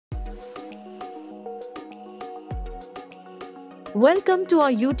Welcome to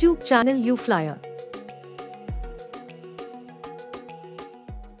our YouTube channel Uflyer.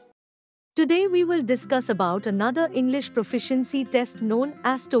 Today we will discuss about another English proficiency test known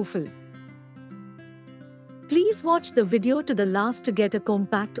as Toefl. Please watch the video to the last to get a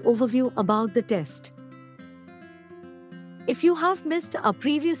compact overview about the test. If you have missed our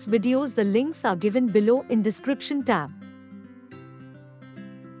previous videos, the links are given below in description tab.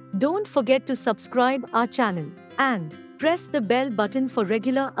 Don't forget to subscribe our channel and press the bell button for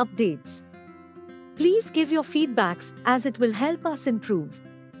regular updates. Please give your feedbacks as it will help us improve.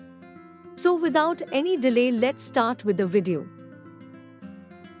 So without any delay, let's start with the video.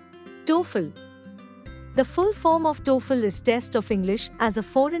 Toefl. The full form of Toefl is Test of English as a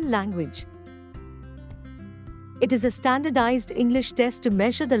Foreign Language. It is a standardized English test to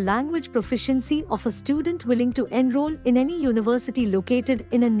measure the language proficiency of a student willing to enroll in any university located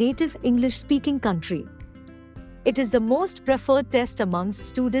in a native English-speaking country. It is the most preferred test amongst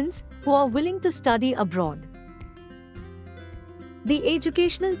students who are willing to study abroad. The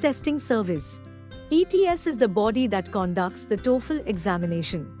Educational Testing Service (ETS) is the body that conducts the Toefl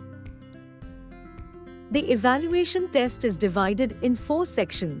examination. The evaluation test is divided in 4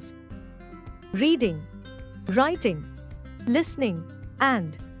 sections: reading, writing, listening,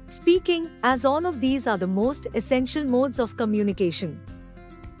 and speaking, as all of these are the most essential modes of communication.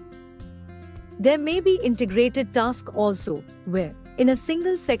 There may be integrated tasks also, where, in a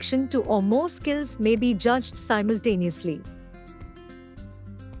single section, 2 or more skills may be judged simultaneously.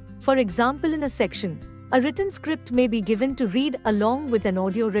 For example, in a section, a written script may be given to read along with an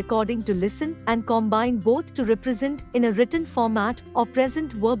audio recording to listen and combine both to represent in a written format or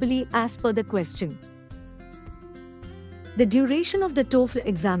present verbally as per the question. The duration of the Toefl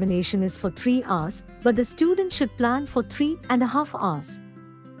examination is for 3 hours, but the student should plan for 3.5 hours.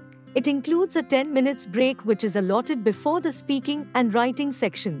 It includes a 10 minutes break which is allotted before the speaking and writing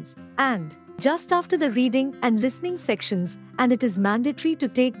sections, and just after the reading and listening sections, and it is mandatory to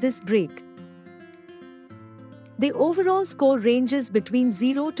take this break. The overall score ranges between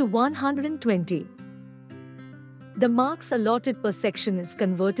 0 to 120. The marks allotted per section is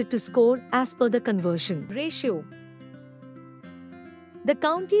converted to score as per the conversion ratio. The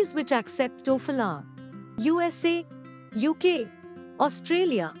countries which accept Toefl are USA, UK,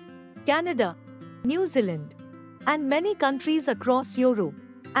 Australia, Canada, New Zealand, and many countries across Europe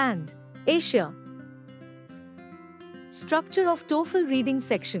and Asia. Structure of Toefl reading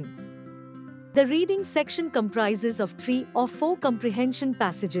section. The reading section comprises of 3 or 4 comprehension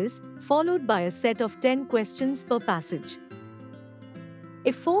passages, followed by a set of 10 questions per passage.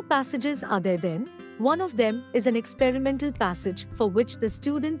 If 4 passages are there, then one of them is an experimental passage for which the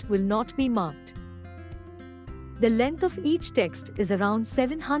student will not be marked. The length of each text is around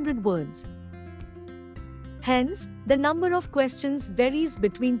 700 words. Hence, the number of questions varies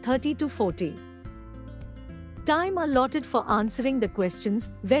between 30 to 40. Time allotted for answering the questions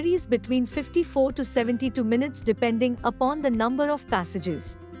varies between 54 to 72 minutes depending upon the number of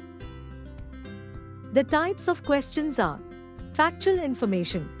passages. The types of questions are factual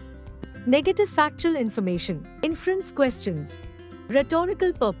information, negative factual information, inference questions,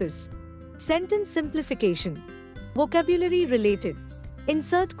 rhetorical purpose, sentence simplification, vocabulary related,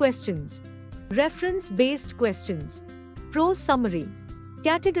 insert questions, reference-based questions, prose summary,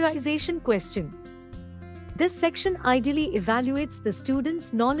 categorization question. This section ideally evaluates the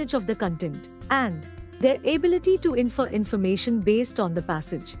student's knowledge of the content and their ability to infer information based on the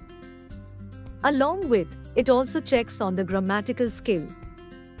passage. Along with, it also checks on the grammatical skill.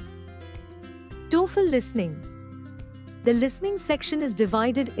 Toefl listening. The listening section is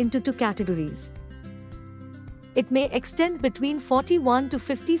divided into 2 categories. It may extend between 41 to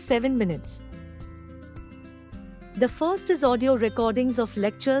 57 minutes. The first is audio recordings of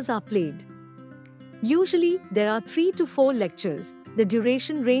lectures are played. Usually, there are 3 to 4 lectures. The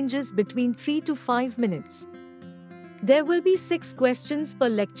duration ranges between 3 to 5 minutes. There will be 6 questions per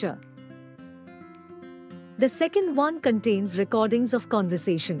lecture. The second one contains recordings of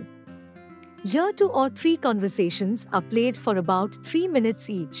conversation. Here 2 or 3 conversations are played for about 3 minutes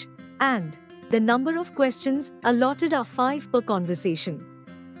each, and the number of questions allotted are 5 per conversation.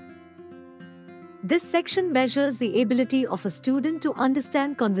 This section measures the ability of a student to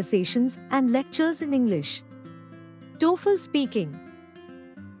understand conversations and lectures in English. Toefl speaking.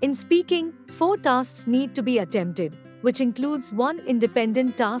 In speaking, 4 tasks need to be attempted, which includes 1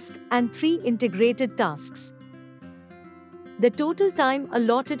 independent task and 3 integrated tasks. The total time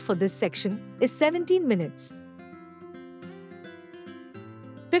allotted for this section is 17 minutes.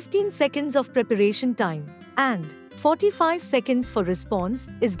 15 seconds of preparation time and 45 seconds for response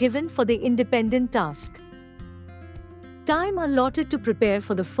is given for the independent task. Time allotted to prepare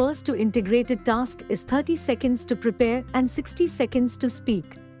for the first two integrated task is 30 seconds to prepare and 60 seconds to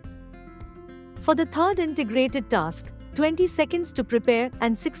speak. For the third integrated task, 20 seconds to prepare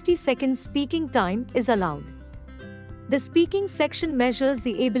and 60 seconds speaking time is allowed. The speaking section measures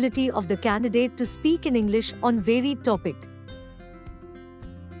the ability of the candidate to speak in English on varied topic.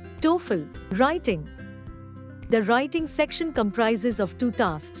 Toefl, writing. The writing section comprises of two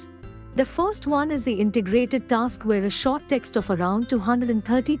tasks. The first one is the integrated task where a short text of around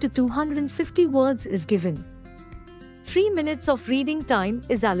 230 to 250 words is given. 3 minutes of reading time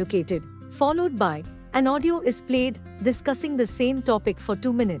is allocated, followed by an audio is played discussing the same topic for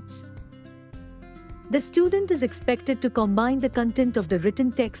 2 minutes. The student is expected to combine the content of the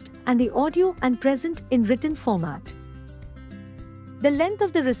written text and the audio and present in written format. The length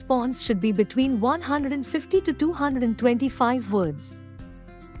of the response should be between 150 to 225 words.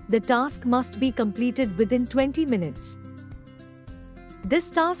 The task must be completed within 20 minutes. This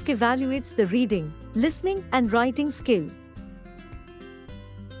task evaluates the reading, listening, and writing skill.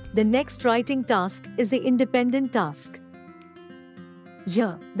 The next writing task is the independent task.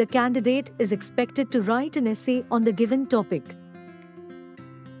 Here, the candidate is expected to write an essay on the given topic.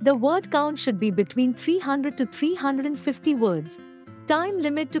 The word count should be between 300 to 350 words. Time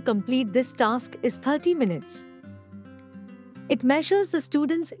limit to complete this task is 30 minutes. It measures the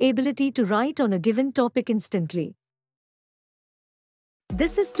student's ability to write on a given topic instantly.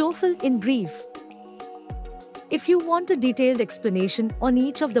 This is Toefl in brief. If you want a detailed explanation on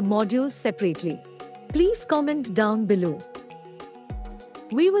each of the modules separately, please comment down below.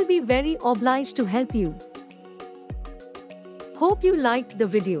 We will be very obliged to help you. Hope you liked the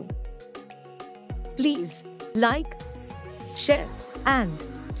video. Please like, share, and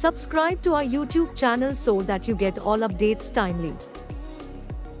subscribe to our YouTube channel so that you get all updates timely.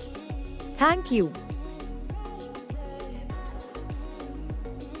 Thank you.